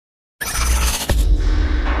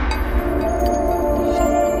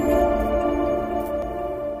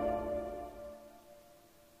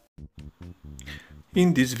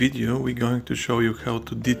In this video we're going to show you how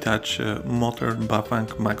to detach a motor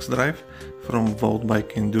Bafang Max Drive from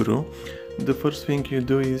VoltBike Enduro. The first thing you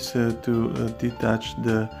do is to detach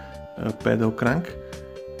the pedal crank,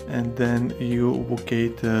 and then you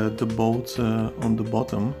locate the bolts on the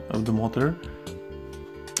bottom of the motor.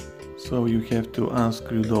 So you have to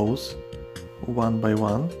unscrew those one by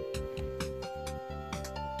one.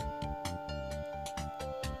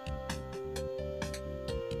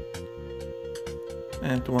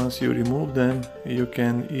 And once you remove them, you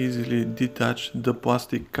can easily detach the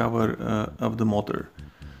plastic cover of the motor.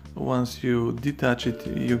 Once you detach it,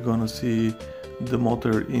 you're gonna see the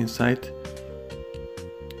motor inside.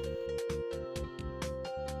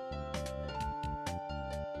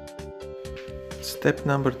 Step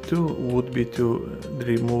number 2 would be to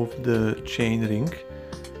remove the chain ring.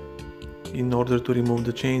 In order to remove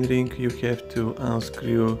the chain ring, you have to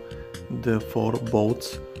unscrew the 4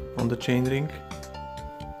 bolts on the chain ring.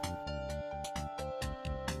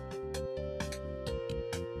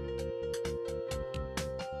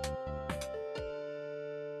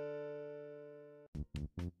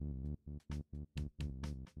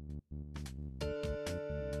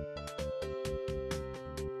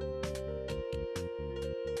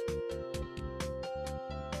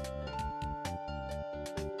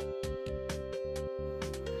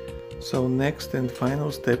 So next and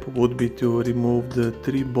final step would be to remove the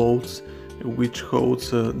 3 bolts which holds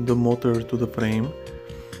the motor to the frame.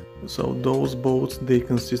 So those bolts, they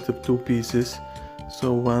consist of 2 pieces.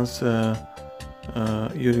 So once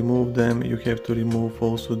you remove them, you have to remove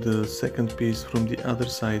also the second piece from the other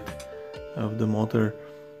side of the motor.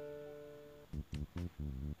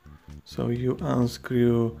 So you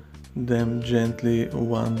unscrew them gently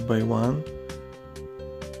one by one.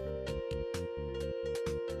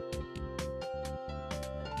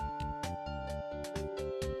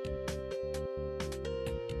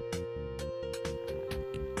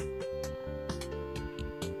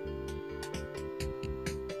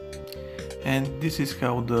 And this is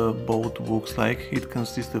how the bolt looks like. It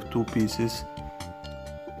consists of 2 pieces.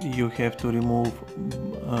 You have to remove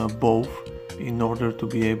both in order to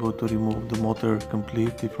be able to remove the motor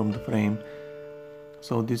completely from the frame.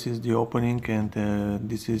 So this is the opening, and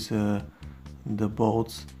this is the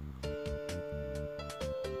bolts.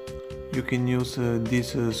 You can use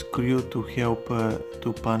this screw to help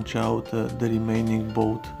to punch out the remaining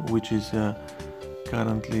bolt, which is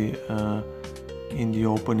currently in the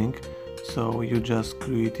opening. So you just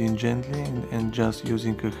screw it in gently, and just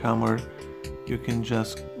using a hammer you can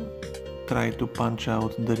just try to punch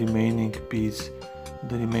out the remaining piece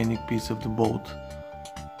of the bolt.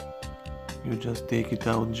 You just take it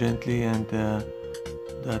out gently, and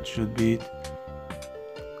that should be it.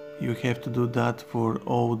 You have to do that for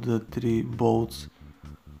all the 3 bolts.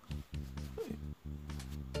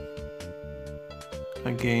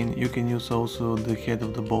 Again, you can use also the head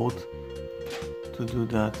of the bolt to do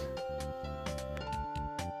that.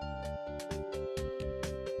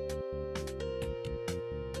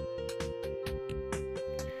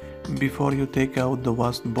 Before you take out the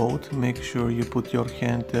last bolt, make sure you put your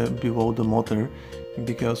hand below the motor,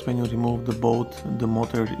 because when you remove the bolt, the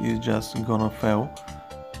motor is just gonna fail.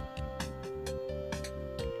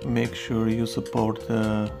 Make sure you support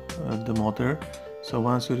the motor. So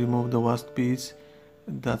once you remove the last piece,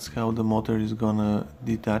 that's how the motor is gonna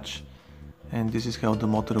detach, and this is how the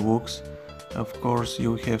motor looks. Of course,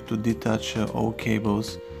 you have to detach all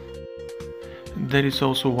cables. There is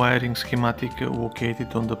also wiring schematic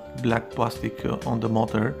located on the black plastic on the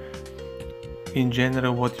motor. In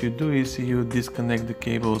general, what you do is you disconnect the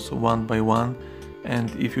cables one by one, and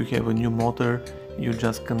if you have a new motor, you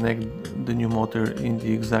just connect the new motor in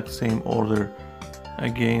the exact same order.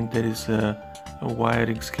 Again, there is a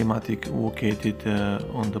wiring schematic located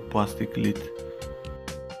on the plastic lid.